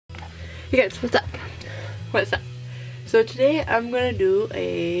Hey guys, what's up? What's up? So today I'm gonna do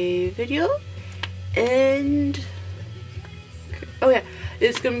a video, and oh yeah,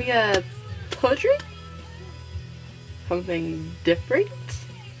 it's gonna be a poetry, something different.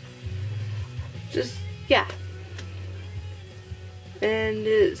 Just yeah, and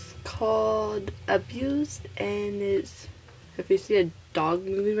it's called Abused, and it's, if you see a dog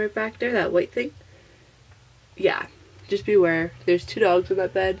moving right back there, that white thing, yeah, just beware. There's two dogs in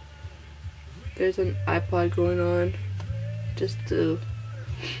that bed. There's an iPod going on, just to,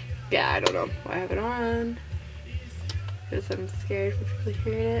 yeah, I don't know why I have it on, because I'm scared for people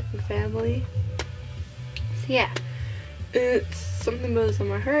hearing it, and family. So yeah, it's something that was on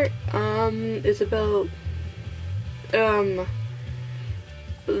my heart. It's about this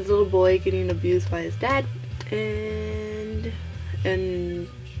little boy getting abused by his dad, and I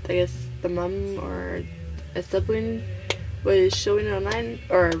guess the mom or a sibling was showing it online,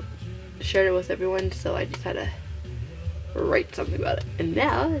 or shared it with everyone, so I just had to write something about it. And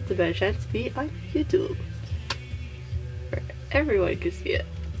now it's a better chance to be on YouTube, where everyone can see it.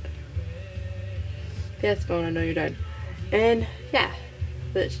 Yes, phone, I know you're done. And yeah,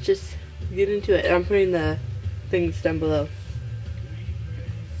 let's just get into it. I'm putting the things down below.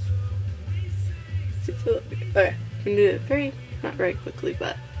 Okay, I'm gonna do it not very quickly,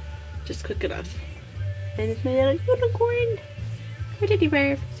 but just quick enough. And it's my little unicorn. My teddy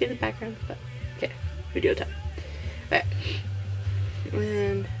bear, see the background, but okay, video time. Alright,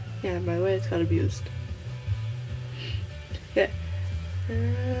 and yeah, by the way, it's got abused. Yeah,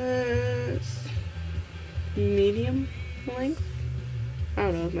 it's medium length. I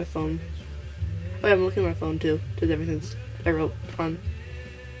don't know, it's my phone. Oh yeah, I'm looking at my phone too, because everything's I wrote on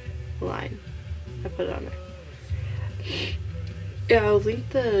line. I put it on there. Yeah, I'll link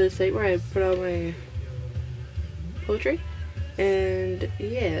the site where I put out my poetry. And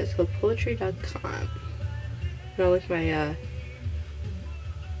yeah, it's called poetry.com. And I'll link my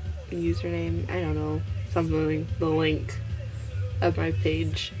username, I don't know, something, the link of my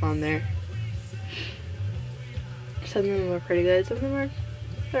page on there. Some of them are pretty good, some of them are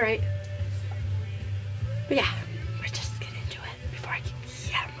alright. But yeah, let's just get into it before I keep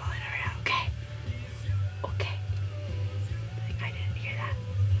mumbling around, okay? Okay. I didn't hear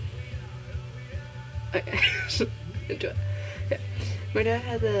that. Okay, into it. My dad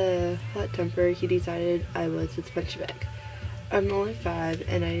had a hot temper. He decided I was his punching bag. I'm only 5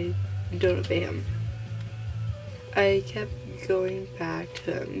 and I don't obey him. I kept going back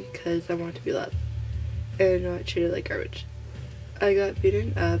to him because I want to be loved and not treated like garbage. I got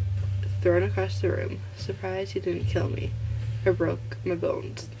beaten up, thrown across the room. Surprised he didn't kill me or broke my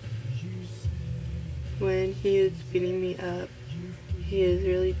bones. When he is beating me up, he is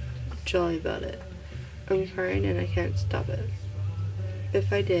really jolly about it. I'm crying and I can't stop it.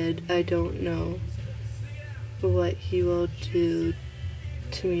 If I did, I don't know what he will do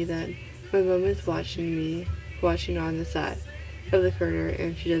to me then. My mom is watching on the side of the corner,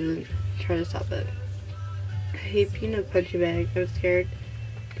 and she doesn't try to stop it. I hate being a punching bag. I'm scared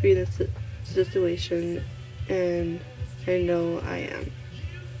to be in this situation, and I know I am.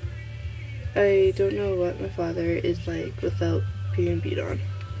 I don't know what my father is like without being beat on.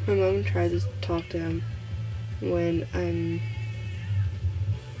 My mom tries to talk to him when I'm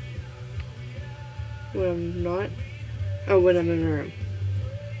in the room.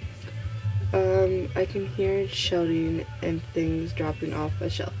 I can hear shouting and things dropping off a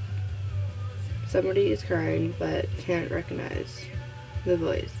shelf. Somebody is crying but can't recognize the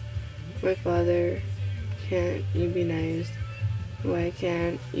voice. My father, can't you be nice? Why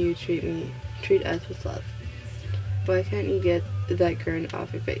can't you treat us with love? Why can't you get that grin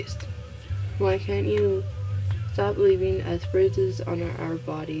off your face? Why can't you stop leaving us bruises on our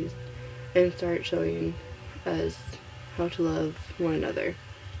bodies and start showing us how to love one another?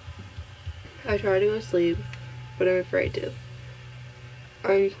 I try to go to sleep, but I'm afraid to.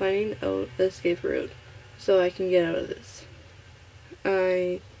 I'm planning out the escape route so I can get out of this.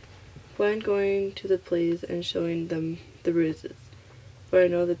 I plan going to the police and showing them the bruises, but I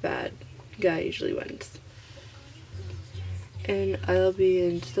know the bad guy usually wins. And I'll be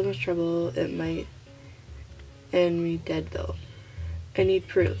in so much trouble it might end me dead though. I need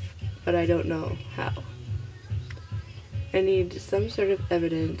proof, but I don't know how. I need some sort of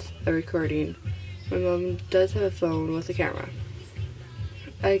evidence, a recording. My mom does have a phone with a camera.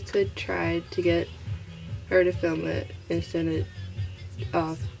 I could try to get her to film it and send it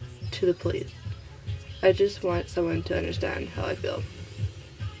off to the police. I just want someone to understand how I feel.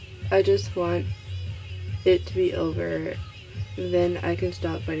 I just want it to be over, then I can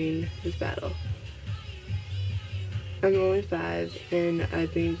stop fighting this battle. I'm only 5 and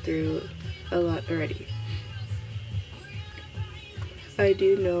I've been through a lot already. I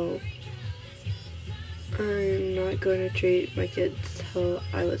do know I'm not going to treat my kids how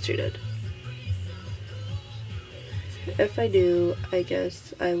I was treated. If I do, I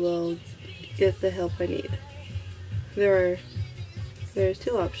guess I will get the help I need. There's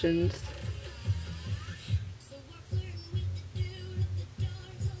two options.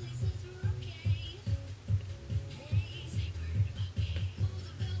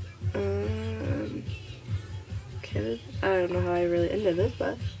 Okay, I don't know how I really ended this,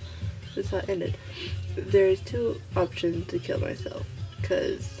 but this is how it ended. There's two options to kill myself,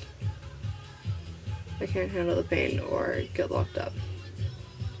 because I can't handle the pain or get locked up.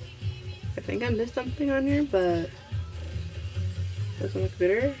 I think I missed something on here, but that's on the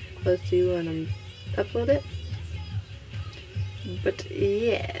computer. Let's see when I upload it. But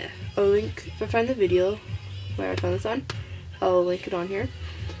yeah, I'll link, if I find the video where I found this on, I'll link it on here.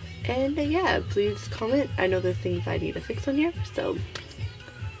 And yeah, please comment. I know there's things I need to fix on here, so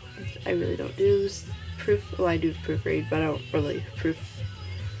I really don't do proof. Well, I do proofread, but I don't really proofread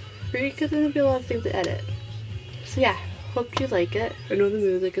because there's be a lot of things to edit. So yeah, hope you like it. I know the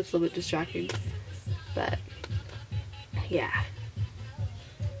music is a little bit distracting, but yeah,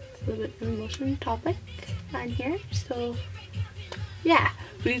 it's a little bit of an emotional topic on here. So yeah,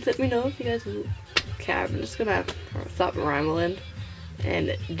 please let me know if you guys. Okay, I'm just gonna stop rambling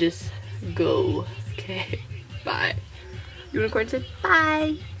and just go. Okay, bye. Unicorn said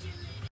bye.